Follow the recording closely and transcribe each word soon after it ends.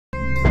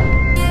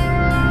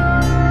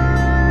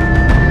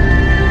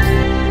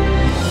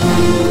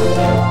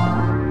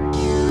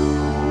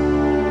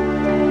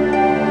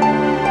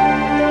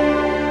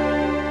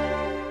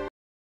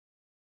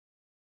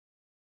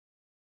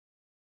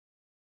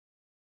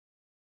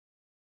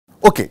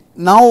Okay,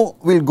 now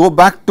we will go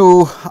back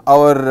to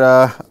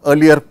our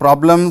earlier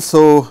problem.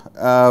 So,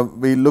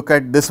 we look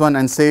at this one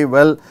and say,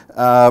 well,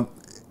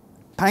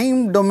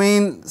 time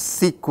domain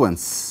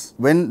sequence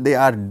when they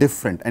are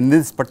different, and in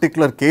this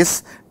particular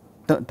case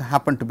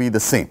happen to be the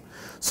same.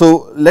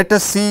 So, let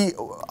us see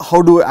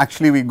how do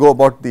actually we go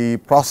about the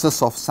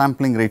process of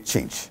sampling rate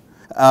change.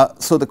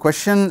 So, the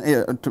question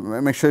to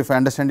make sure if I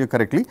understand you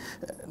correctly,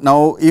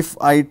 now if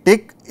I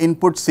take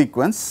input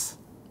sequence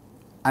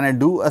and I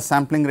do a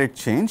sampling rate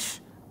change,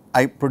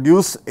 I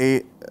produce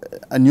a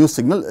new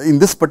signal. In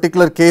this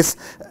particular case,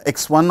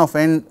 x1 of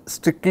n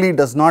strictly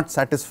does not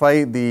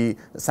satisfy the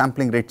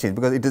sampling rate change,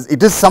 because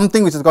it is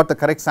something which has got the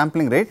correct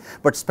sampling rate,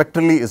 but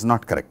spectrally is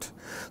not correct.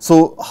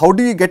 So, how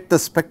do you get the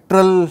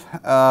spectral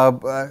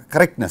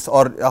correctness,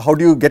 or how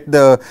do you get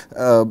the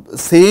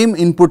same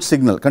input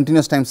signal,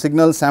 continuous time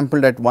signal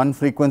sampled at one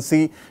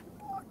frequency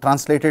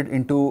translated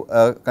into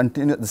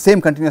the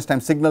same continuous time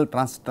signal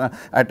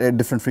at a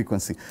different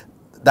frequency?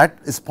 That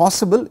is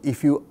possible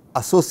if you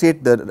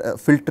associate the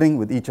filtering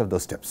with each of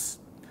those steps.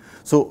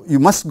 So, you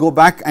must go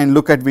back and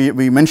look at,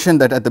 we mentioned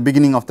that at the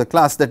beginning of the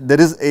class, that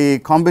there is a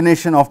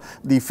combination of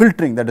the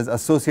filtering that is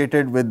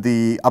associated with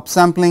the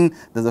upsampling,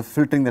 there is a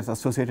filtering that is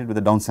associated with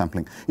the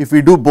downsampling. If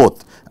we do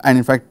both, and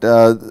in fact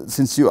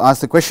since you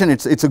asked the question,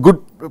 it is a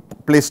good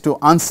place to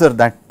answer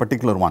that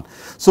particular one.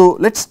 So,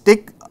 let us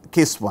take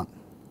case 1.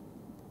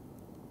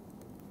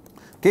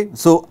 Okay.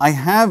 So, I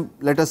have,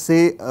 let us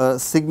say, a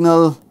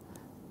signal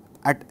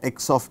at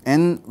x of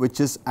n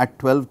which is at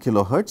 12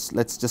 kilohertz.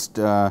 Let us just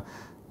the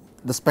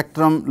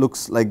spectrum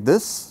looks like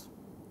this,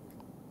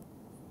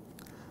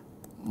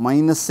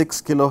 minus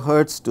 6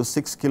 kilohertz to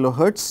 6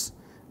 kilohertz,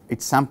 it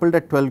is sampled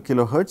at 12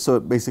 kilohertz.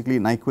 So, basically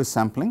Nyquist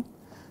sampling.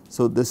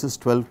 So, this is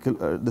 12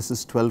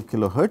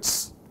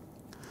 kilohertz.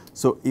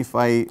 So, if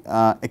I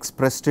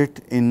expressed it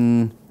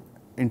in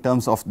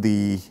terms of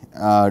the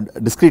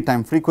discrete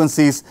time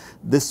frequencies,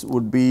 this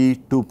would be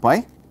 2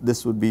 pi,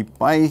 this would be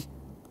pi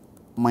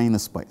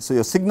minus pi. So,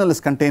 your signal is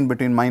contained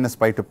between minus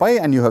pi to pi,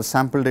 and you have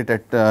sampled it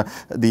at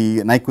the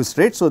Nyquist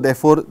rate. So,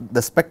 therefore,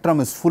 the spectrum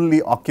is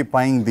fully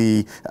occupying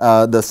the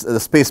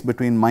space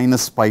between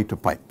minus pi to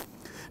pi.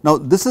 Now,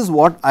 this is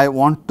what I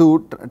want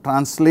to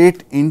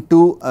translate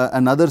into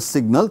another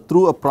signal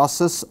through a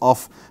process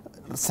of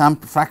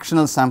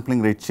fractional sampling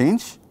rate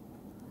change.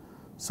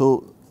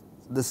 So,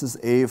 this is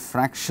a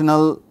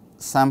fractional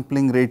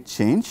sampling rate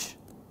change,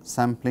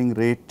 sampling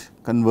rate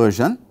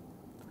conversion.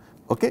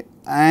 Okay.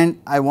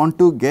 And I want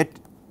to get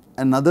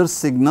another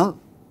signal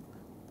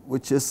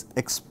which is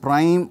x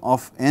prime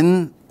of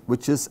n,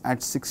 which is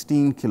at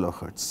 16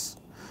 kilohertz.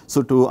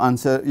 So, to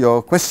answer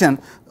your question,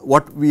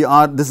 what we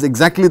are, this is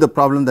exactly the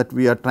problem that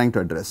we are trying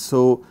to address.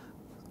 So,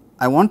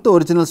 I want the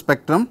original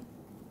spectrum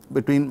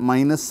between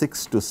minus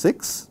 6 to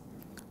 6.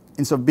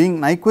 Instead of being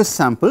Nyquist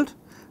sampled,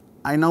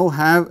 I now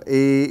have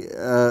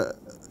a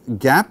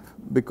gap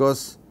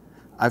because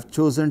I have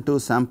chosen to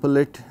sample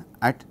it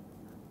at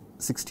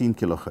 16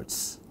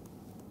 kilohertz.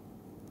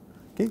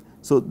 Okay.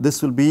 So,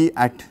 this will be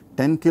at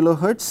 10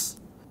 kilohertz.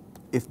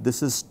 If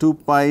this is 2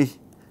 pi,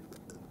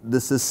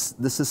 this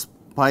is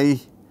pi,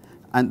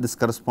 and this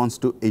corresponds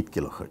to 8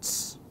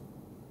 kilohertz.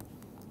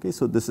 Okay.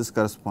 So, this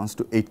corresponds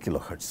to 8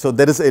 kilohertz. So,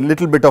 there is a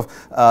little bit of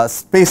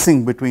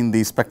spacing between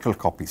the spectral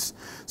copies.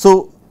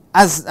 So,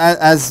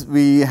 as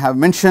we have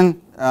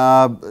mentioned,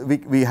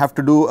 we have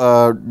to do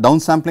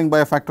downsampling by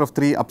a factor of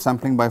 3,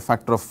 upsampling by a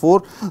factor of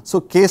 4. So,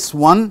 case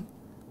 1,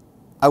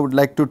 I would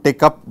like to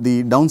take up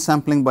the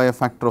downsampling by a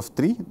factor of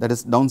 3, that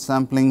is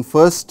downsampling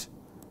first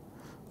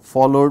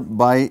followed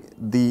by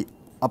the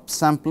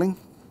upsampling.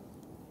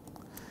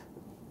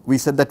 We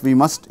said that we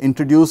must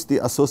introduce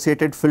the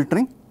associated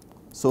filtering.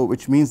 So,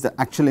 which means the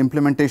actual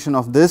implementation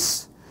of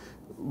this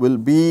will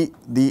be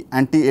the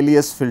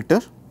anti-alias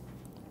filter,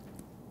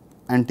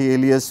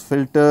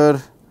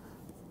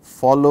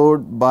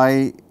 followed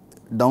by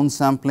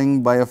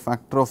downsampling by a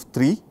factor of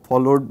 3,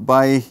 followed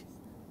by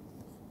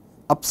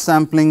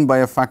upsampling by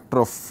a factor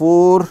of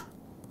 4,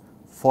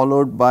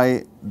 followed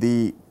by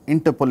the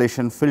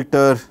interpolation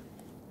filter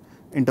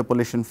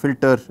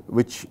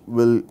which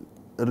will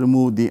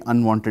remove the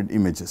unwanted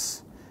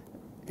images,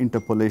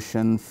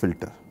 interpolation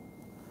filter.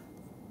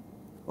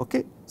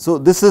 Okay. So,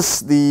 this is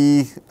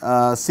the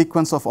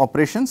sequence of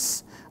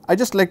operations. I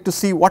just like to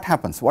see what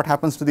happens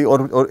to the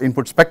or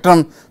input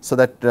spectrum. So,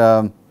 that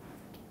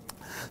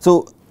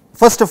so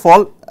first of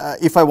all,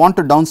 if I want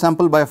to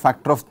downsample by a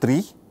factor of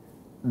 3,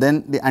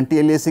 then the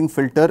anti-aliasing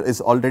filter is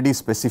already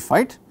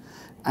specified.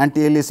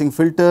 Anti-aliasing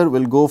filter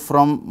will go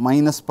from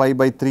minus pi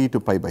by 3 to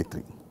pi by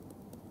 3,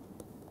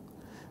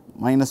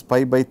 minus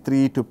pi by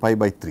 3 to pi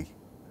by 3.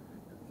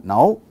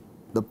 Now,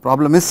 the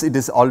problem is it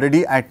is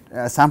already at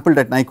sampled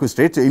at Nyquist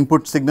rate. So,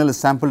 input signal is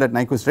sampled at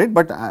Nyquist rate,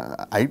 but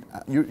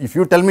if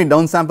you tell me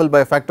downsample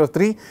by a factor of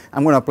 3, I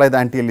am going to apply the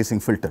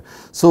anti-aliasing filter.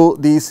 So,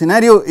 the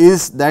scenario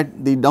is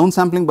that the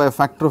downsampling by a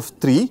factor of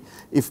 3,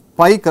 if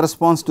pi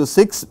corresponds to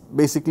 6,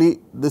 basically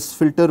this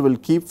filter will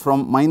keep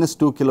from minus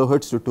 2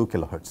 kilohertz to 2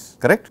 kilohertz,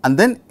 correct, and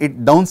then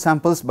it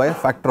downsamples by a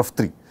factor of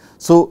 3.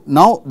 So,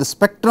 now the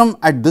spectrum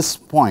at this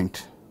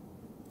point,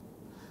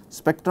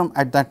 spectrum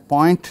at that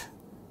point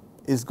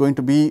is going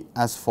to be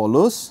as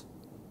follows,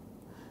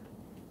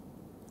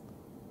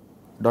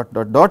 dot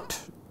dot dot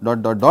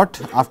dot dot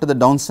dot. After the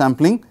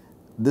downsampling,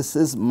 this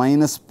is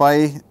minus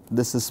pi,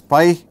 this is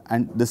pi,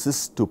 and this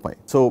is 2 pi.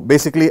 So,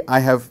 basically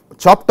I have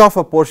chopped off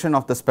a portion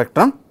of the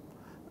spectrum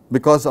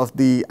because of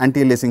the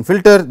anti-aliasing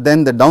filter,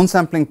 then the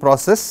downsampling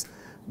process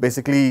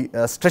basically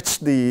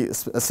stretched the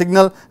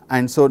signal,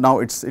 and so now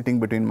it is sitting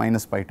between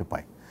minus pi to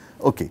pi.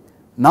 Okay.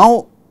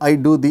 Now, I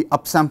do the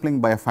upsampling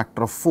by a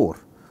factor of 4.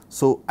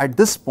 So, at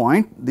this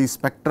point the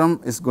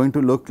spectrum is going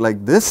to look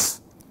like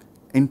this.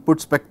 Input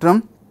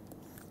spectrum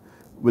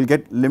will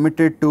get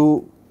limited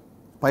to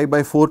pi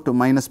by 4 to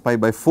minus pi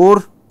by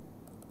 4,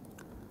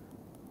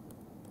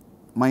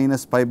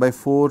 minus pi by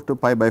 4 to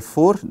pi by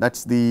 4, that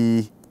is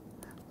the,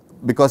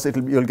 because it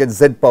will you will get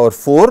z power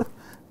 4,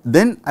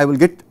 then I will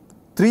get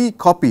 3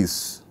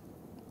 copies,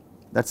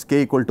 that is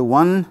k equal to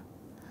 1,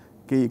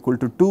 k equal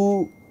to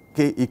 2,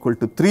 k equal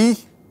to 3,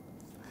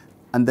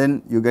 and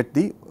then you get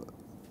the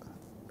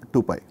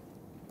 2 pi.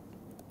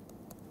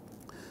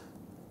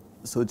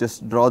 So,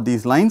 just draw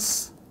these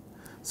lines.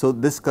 So,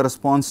 this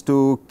corresponds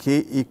to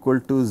k equal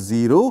to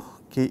 0,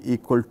 k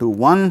equal to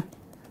 1,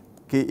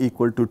 k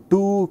equal to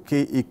 2,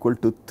 k equal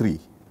to 3,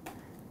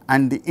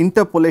 and the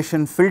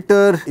interpolation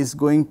filter is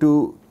going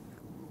to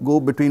go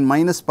between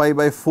minus pi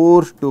by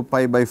 4 to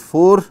pi by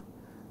 4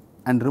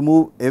 and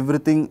remove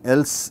everything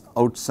else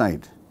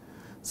outside.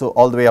 So,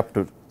 all the way up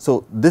to,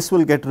 so this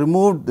will get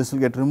removed, this will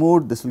get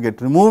removed, this will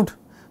get removed.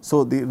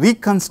 So, the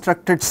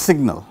reconstructed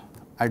signal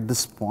at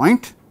this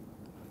point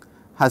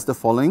has the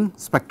following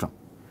spectrum.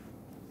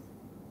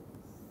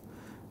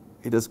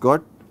 It has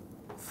got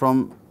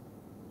from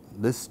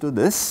this to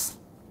this,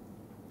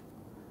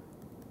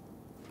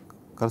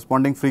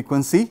 corresponding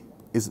frequency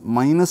is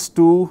minus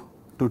 2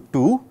 to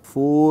 2,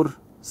 4,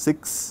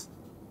 6,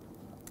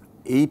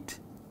 8,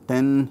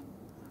 10,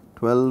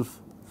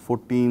 12,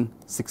 14,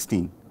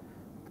 16,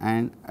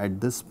 and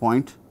at this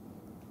point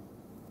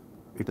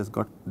it has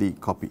got the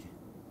copy.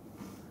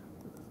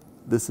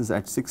 This is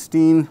at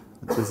 16,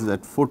 this is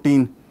at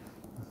 14,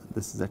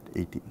 this is at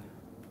 18.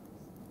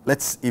 Let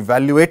us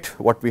evaluate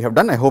what we have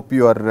done. I hope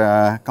you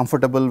are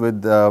comfortable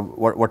with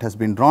what has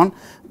been drawn.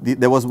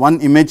 There was one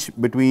image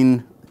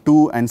between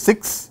 2 and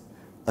 6,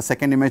 a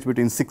second image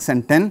between 6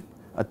 and 10,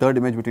 a third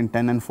image between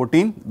 10 and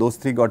 14. Those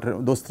three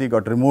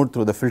got removed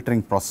through the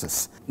filtering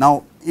process.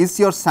 Now, is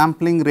your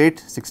sampling rate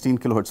 16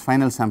 kilohertz,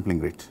 final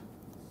sampling rate?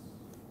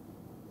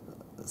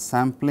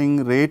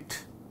 Sampling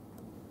rate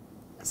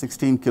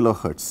 16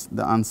 kilohertz.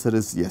 The answer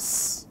is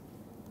yes,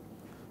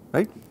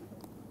 right?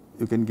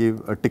 You can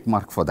give a tick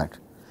mark for that.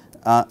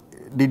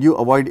 Did you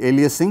avoid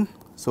aliasing?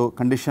 So,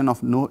 condition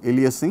of no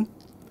aliasing,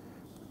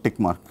 tick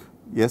mark,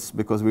 yes,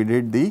 because we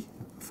did the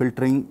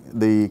filtering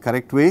the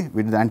correct way,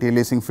 we did the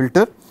anti-aliasing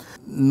filter.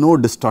 No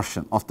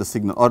distortion of the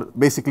signal, or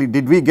basically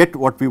did we get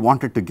what we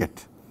wanted to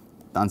get?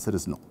 The answer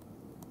is no.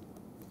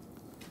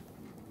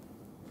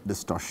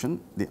 Distortion,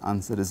 the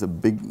answer is a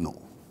big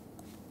no.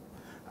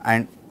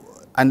 And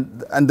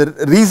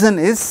the reason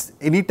is,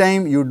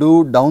 anytime you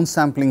do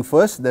downsampling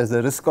first, there is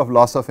a risk of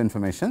loss of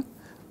information,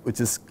 which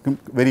is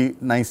very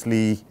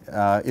nicely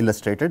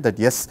illustrated, that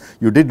yes,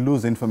 you did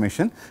lose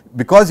information.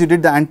 Because you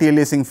did the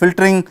anti-aliasing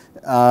filtering,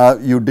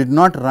 you did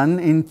not run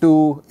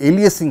into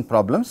aliasing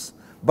problems,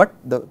 but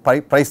the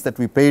price that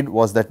we paid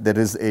was that there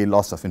is a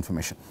loss of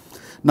information.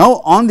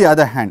 Now, on the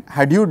other hand,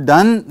 had you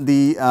done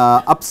the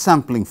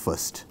upsampling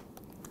first,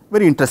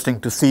 very interesting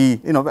to see,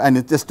 you know, and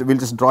we will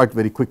just draw it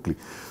very quickly.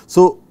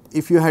 So,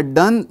 if you had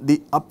done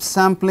the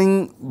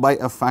upsampling by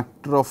a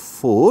factor of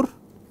 4,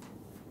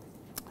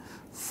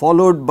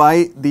 followed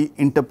by the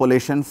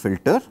interpolation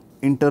filter,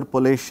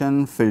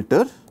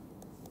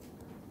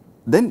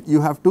 then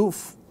you have to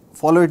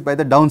follow it by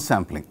the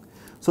downsampling.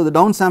 So, the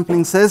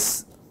downsampling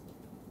says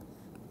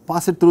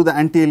pass it through the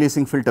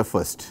anti-aliasing filter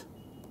first,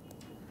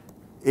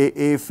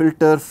 AA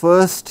filter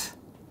first,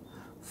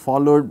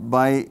 followed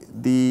by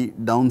the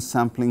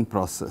downsampling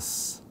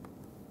process.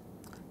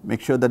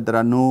 Make sure that there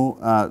are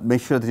no, make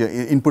sure that your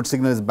input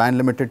signal is band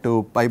limited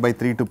to pi by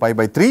 3 to pi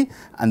by 3,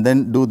 and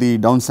then do the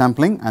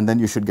downsampling, and then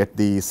you should get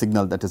the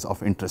signal that is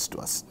of interest to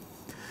us.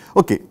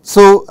 Okay,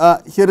 so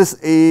here is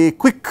a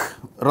quick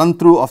run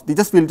through of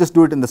the, we will just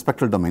do it in the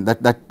spectral domain,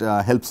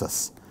 that helps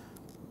us.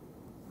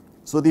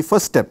 So, the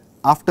first step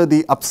after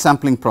the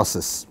upsampling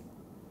process,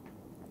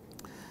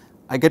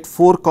 I get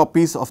 4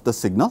 copies of the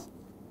signal.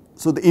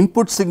 So, the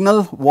input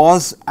signal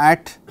was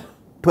at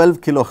 12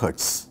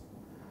 kilohertz.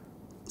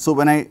 So,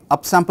 when I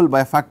upsample by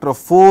a factor of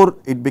 4,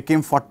 it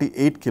became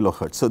 48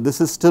 kilohertz. So, this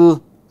is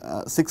still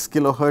 6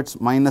 kilohertz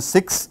minus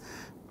 6,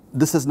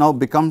 this has now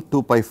become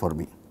 2 pi for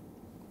me.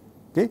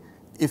 Okay.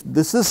 If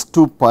this is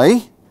 2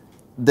 pi,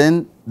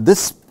 then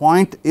this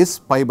point is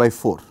pi by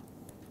 4,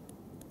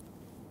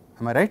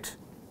 am I right?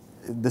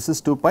 This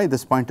is 2 pi,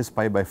 this point is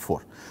pi by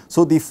 4.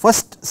 So, the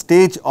first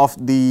stage of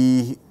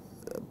the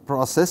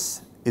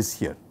process is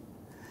here.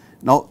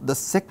 Now, the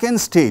second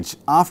stage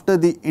after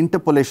the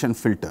interpolation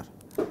filter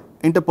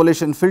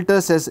interpolation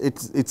filter says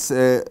it's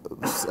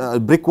a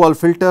brick wall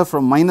filter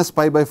from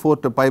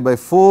 -π/4 to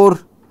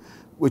π/4,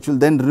 which will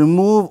then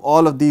remove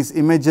all of these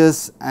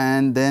images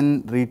and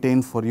then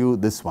retain for you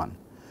this one.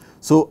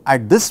 So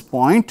at this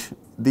point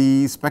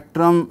the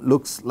spectrum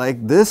looks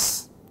like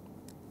this.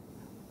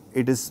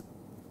 It is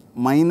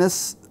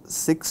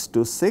 -6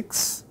 to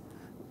 6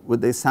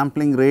 with a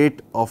sampling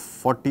rate of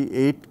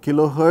 48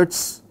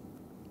 kilohertz,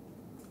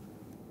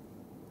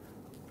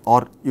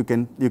 or you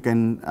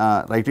can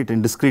write it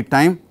in discrete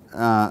time.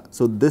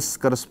 So this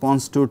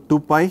corresponds to 2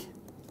 pi,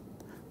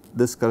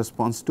 this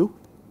corresponds to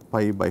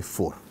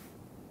π/4,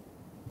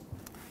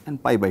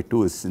 and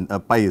π/2 is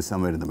pi is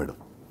somewhere in the middle.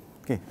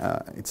 Okay,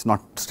 it is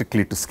not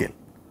strictly to scale.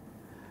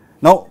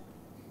 Now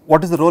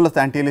what is the role of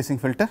the anti-aliasing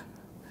filter?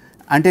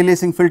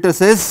 Anti-aliasing filter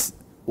says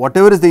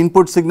whatever is the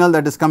input signal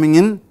that is coming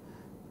in,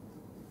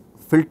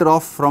 filter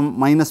off from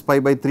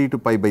 -π/3 to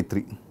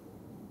π/3.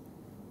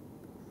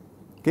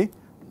 Okay,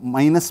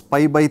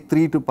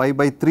 -π/3 to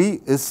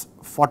π/3 is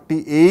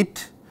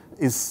 48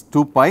 is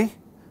 2 pi,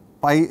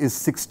 pi is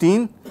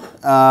 16,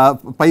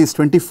 pi is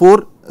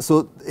 24.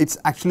 So it is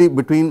actually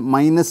between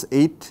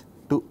 -8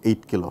 to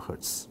 8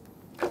 kilohertz.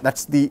 That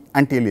is the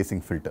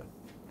anti-aliasing filter.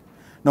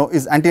 Now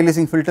is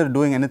anti-aliasing filter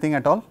doing anything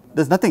at all?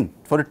 There is nothing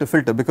for it to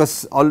filter, because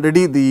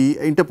already the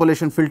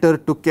interpolation filter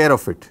took care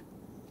of it,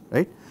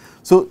 right.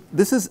 So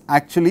this is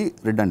actually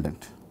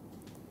redundant.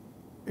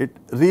 It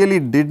really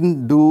did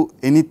not do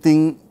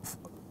anything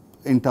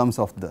in terms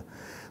of the.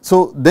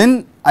 So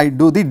then I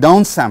do the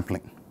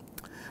downsampling.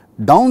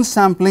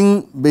 Downsampling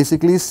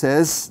basically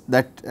says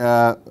that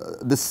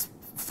this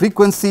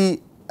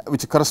frequency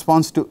which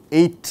corresponds to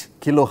 8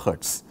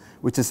 kilohertz,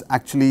 which is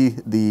actually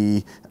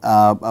the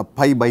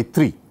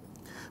π/3.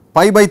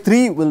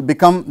 Π/3 will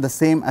become the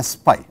same as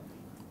pi.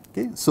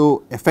 Okay.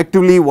 So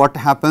effectively what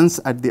happens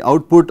at the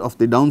output of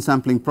the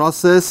downsampling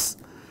process,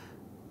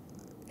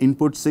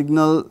 input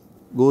signal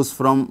goes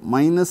from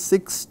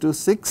 -6 to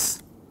 6,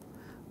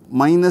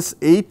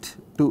 -8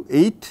 to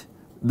 8,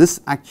 this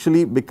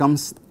actually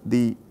becomes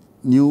the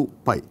new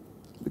pi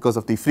because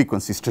of the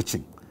frequency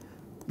stretching,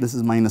 this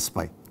is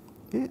 -pi.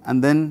 Okay.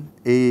 And then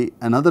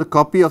another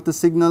copy of the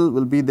signal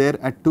will be there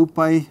at 2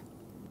 pi,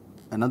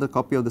 another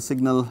copy of the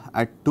signal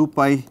at 2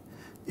 pi.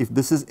 If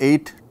this is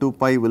 8, 2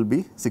 pi will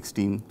be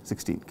 16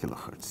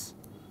 kilohertz.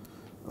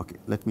 Okay,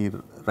 let me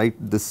write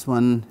this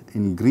one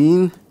in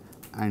green,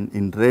 and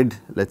in red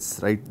let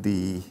us write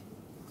the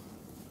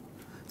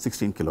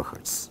 16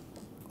 kilohertz,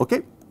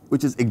 okay,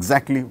 which is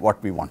exactly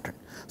what we wanted.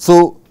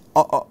 So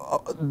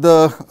the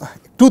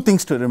two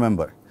things to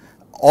remember: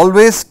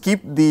 always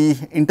keep the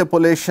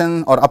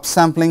interpolation or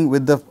upsampling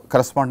with the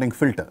corresponding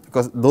filter,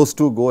 because those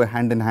two go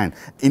hand in hand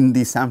in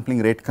the sampling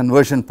rate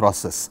conversion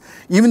process.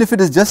 Even if it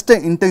is just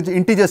an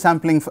integer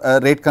sampling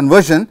rate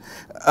conversion,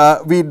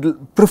 we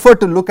prefer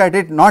to look at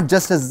it not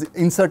just as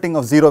inserting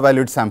of 0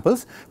 valued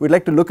samples, we would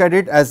like to look at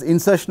it as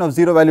insertion of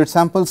 0 valued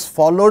samples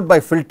followed by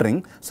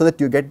filtering, so that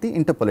you get the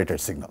interpolated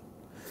signal.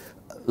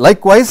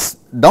 Likewise,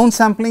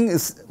 downsampling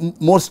is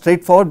more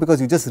straightforward because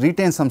you just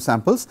retain some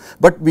samples,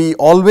 but we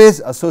always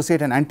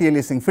associate an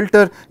anti-aliasing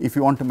filter if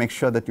you want to make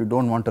sure that you do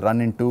not want to run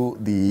into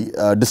the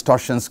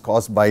distortions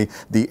caused by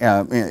the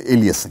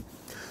aliasing.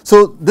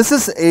 So this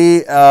is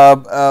a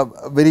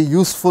very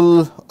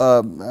useful,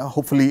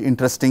 hopefully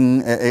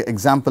interesting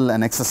example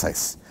and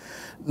exercise.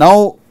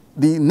 Now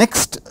the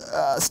next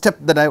step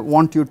that I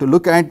want you to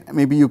look at,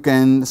 maybe you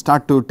can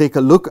start to take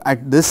a look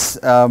at this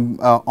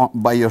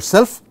by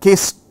yourself.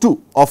 Case 2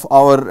 of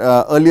our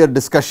earlier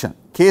discussion.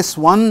 Case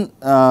 1,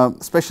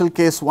 special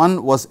case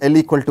 1 was L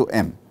equal to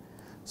M.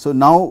 So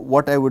now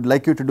what I would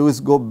like you to do is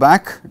go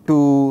back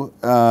to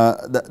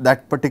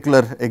that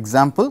particular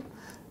example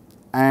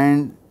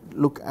and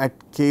look at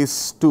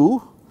case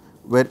 2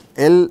 where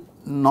L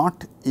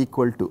not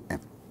equal to M.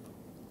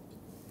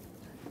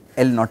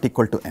 L not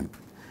equal to M.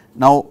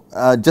 Now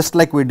just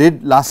like we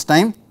did last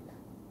time,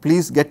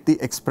 please get the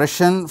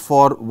expression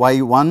for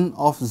y1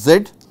 of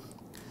z,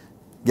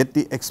 get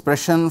the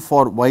expression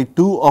for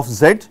y2 of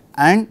z,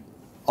 and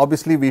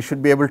obviously we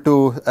should be able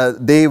to,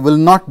 they will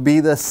not be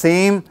the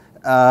same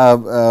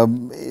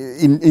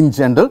in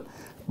general,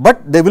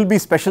 but there will be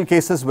special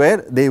cases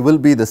where they will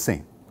be the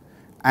same,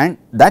 and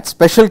that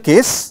special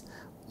case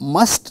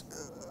must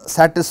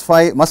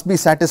be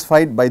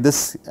satisfied by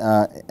this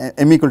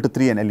m equal to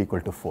 3 and L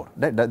equal to 4.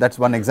 That is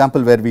one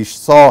example where we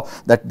saw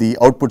that the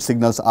output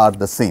signals are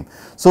the same.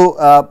 So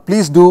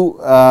please do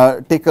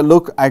take a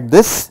look at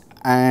this,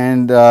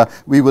 and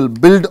we will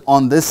build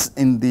on this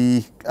in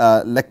the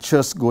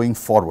lectures going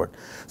forward.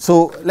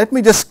 So let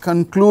me just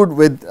conclude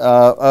with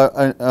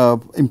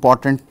an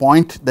important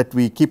point that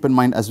we keep in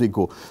mind as we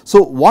go.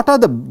 So what are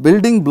the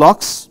building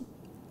blocks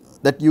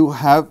that you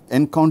have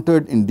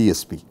encountered in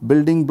DSP?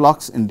 Building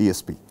blocks in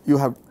DSP. You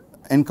have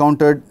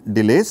encountered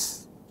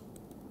delays,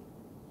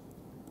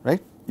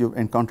 right? You have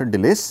encountered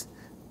delays,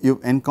 you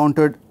have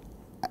encountered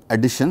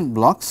addition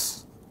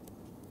blocks,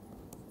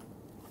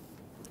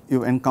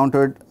 you have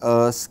encountered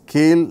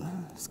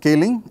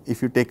scaling.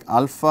 If you take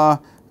alpha,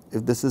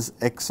 if this is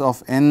x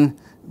of n,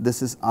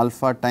 this is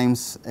alpha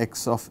times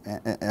x of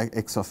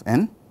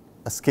n,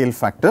 a scale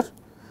factor.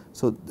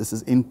 So, this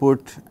is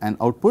input and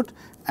output,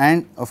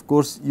 and of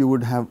course, you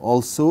would have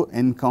also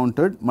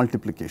encountered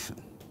multiplication.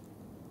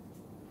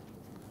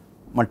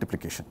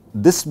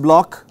 This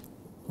block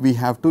we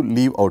have to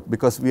leave out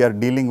because we are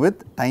dealing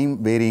with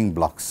time varying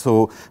blocks.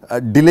 So,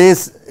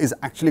 delays is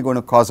actually going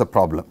to cause a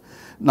problem.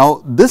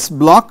 Now, this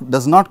block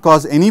does not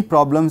cause any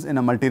problems in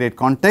a multi-rate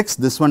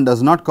context, this one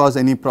does not cause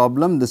any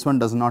problem, this one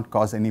does not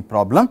cause any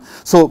problem.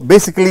 So,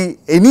 basically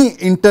any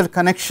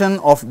interconnection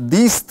of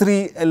these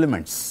three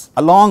elements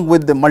along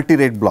with the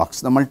multi-rate blocks.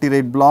 The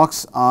multi-rate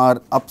blocks are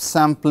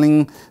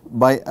upsampling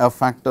by a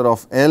factor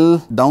of L,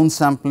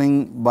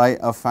 downsampling by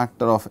a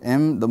factor of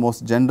M, the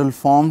most general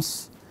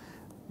forms.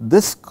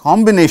 This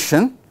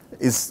combination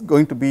is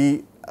going to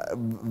be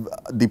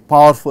the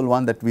powerful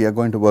one that we are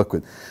going to work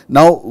with.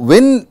 Now,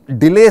 when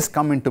delays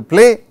come into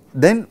play,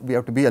 then we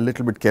have to be a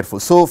little bit careful.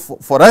 So,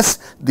 for us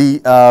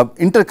the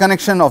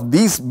interconnection of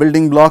these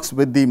building blocks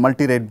with the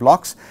multi-rate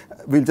blocks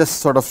will just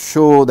sort of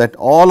show that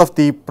all of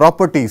the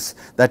properties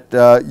that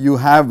you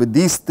have with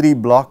these three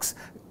blocks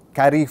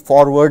carry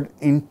forward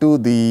into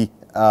the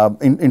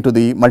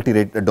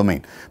multi-rate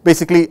domain.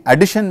 Basically,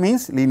 addition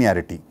means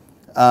linearity.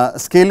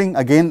 Scaling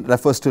again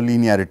refers to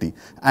linearity,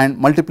 and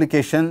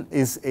multiplication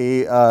is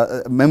a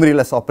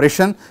memoryless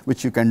operation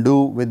which you can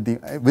do with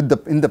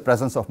in the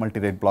presence of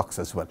multi-rate blocks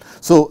as well.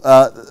 So,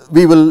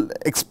 we will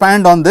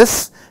expand on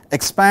this,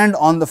 expand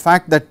on the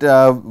fact that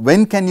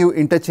when can you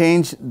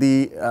interchange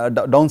the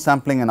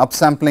downsampling and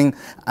upsampling,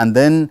 and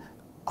then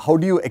how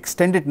do you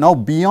extend it now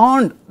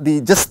beyond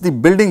just the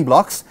building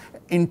blocks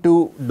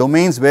into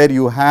domains where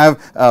you have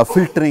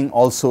filtering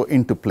also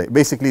into play,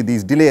 basically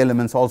these delay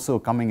elements also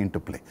coming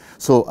into play.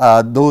 So,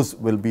 those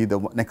will be the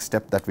next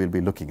step that we will be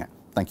looking at.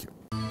 Thank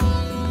you.